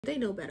They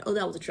know better. Oh,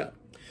 that was a truck.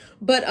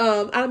 But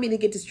I don't mean to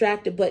get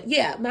distracted. But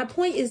yeah, my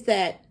point is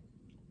that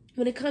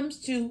when it comes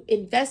to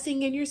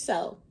investing in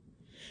yourself,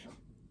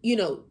 you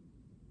know,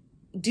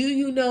 do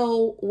you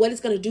know what it's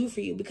going to do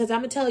for you? Because I'm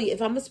going to tell you,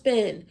 if I'm going to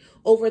spend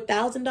over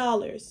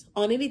 $1,000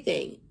 on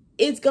anything,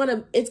 it's got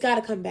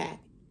to come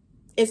back.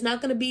 It's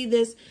not going to be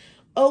this,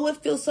 oh,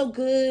 it feels so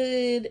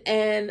good,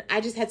 and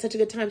I just had such a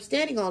good time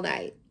standing all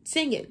night,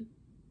 singing.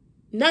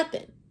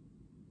 Nothing.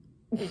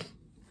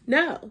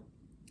 No.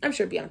 I'm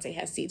sure Beyoncé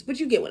has seats, but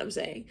you get what I'm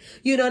saying.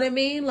 You know what I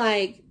mean?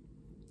 Like,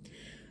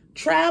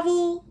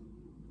 travel,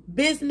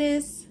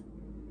 business,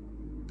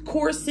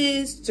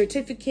 courses,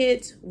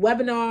 certificates,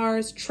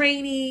 webinars,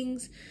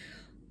 trainings,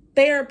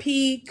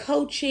 therapy,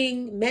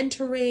 coaching,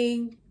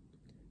 mentoring,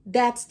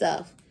 that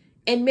stuff.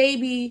 And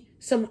maybe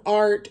some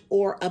art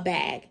or a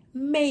bag.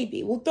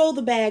 Maybe. We'll throw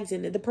the bags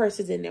in there, the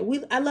purses in there.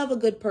 I love a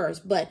good purse,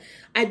 but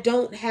I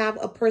don't have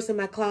a purse in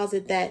my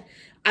closet that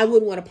I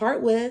wouldn't want to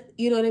part with.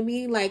 You know what I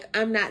mean? Like,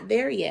 I'm not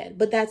there yet,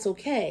 but that's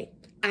okay.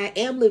 I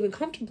am living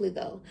comfortably,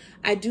 though.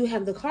 I do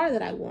have the car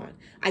that I want.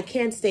 I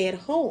can stay at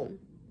home.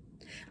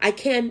 I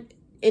can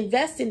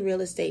invest in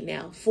real estate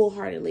now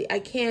full-heartedly. I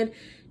can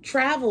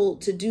travel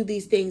to do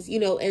these things, you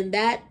know, and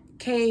that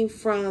came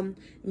from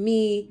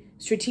me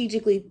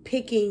strategically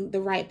picking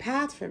the right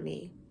path for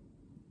me.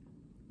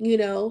 You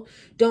know,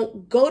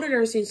 don't go to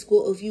nursing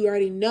school if you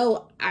already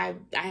know I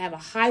have a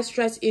high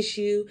stress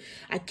issue.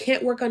 I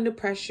can't work under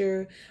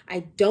pressure.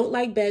 I don't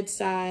like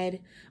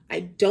bedside. I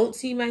don't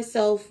see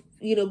myself,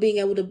 you know, being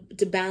able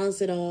to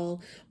balance it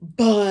all.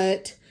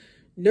 But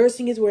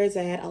nursing is where it's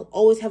at. I'll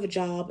always have a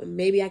job and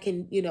maybe I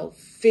can, you know,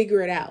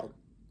 figure it out.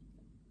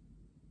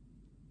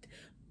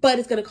 But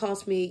it's going to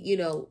cost me, you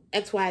know,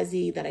 X, Y,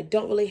 Z that I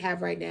don't really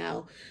have right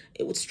now.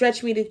 It would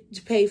stretch me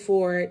to pay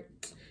for it.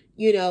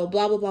 You know,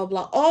 blah, blah, blah,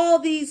 blah. All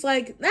these,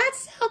 like, that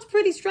sounds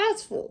pretty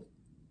stressful.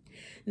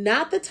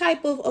 Not the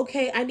type of,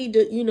 okay, I need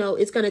to, you know,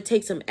 it's going to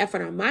take some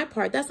effort on my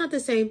part. That's not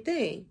the same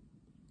thing.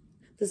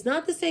 That's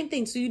not the same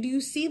thing. So do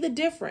you see the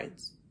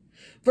difference?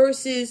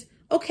 Versus,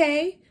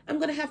 okay, I'm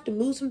going to have to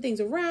move some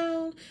things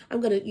around. I'm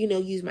going to, you know,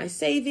 use my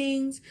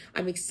savings.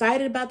 I'm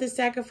excited about this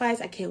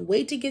sacrifice. I can't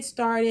wait to get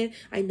started.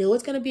 I know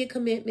it's going to be a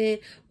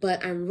commitment,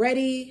 but I'm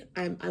ready.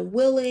 I'm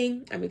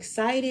willing. I'm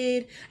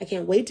excited. I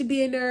can't wait to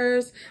be a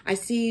nurse.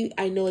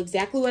 I know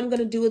exactly what I'm going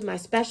to do with my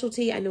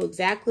specialty. I know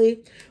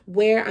exactly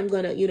where I'm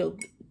going to, you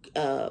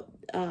know,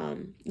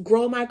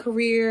 grow my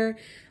career.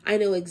 I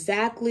know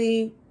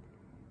exactly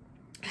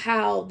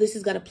how this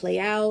is going to play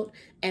out.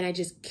 And I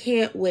just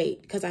can't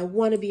wait because I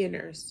want to be a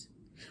nurse.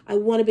 I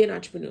want to be an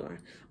entrepreneur.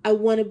 I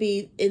want to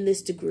be in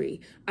this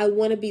degree. I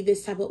want to be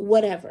this type of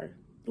whatever.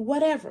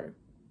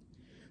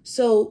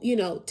 So, you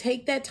know,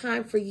 take that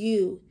time for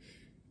you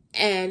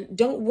and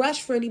don't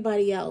rush for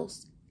anybody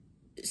else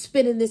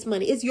spending this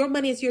money. It's your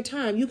money. It's your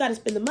time. You got to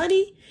spend the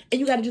money and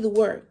you got to do the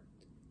work.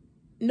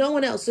 No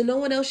one else. So no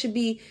one else should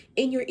be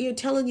in your ear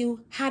telling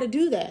you how to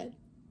do that.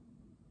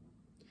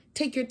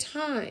 Take your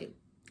time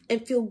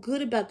and feel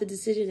good about the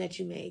decision that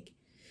you make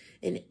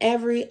in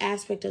every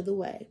aspect of the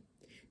way.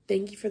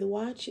 Thank you for the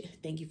watch.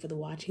 Thank you for the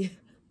watching.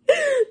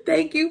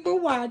 Thank you for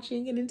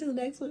watching. And until the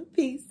next one,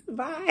 peace.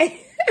 Bye.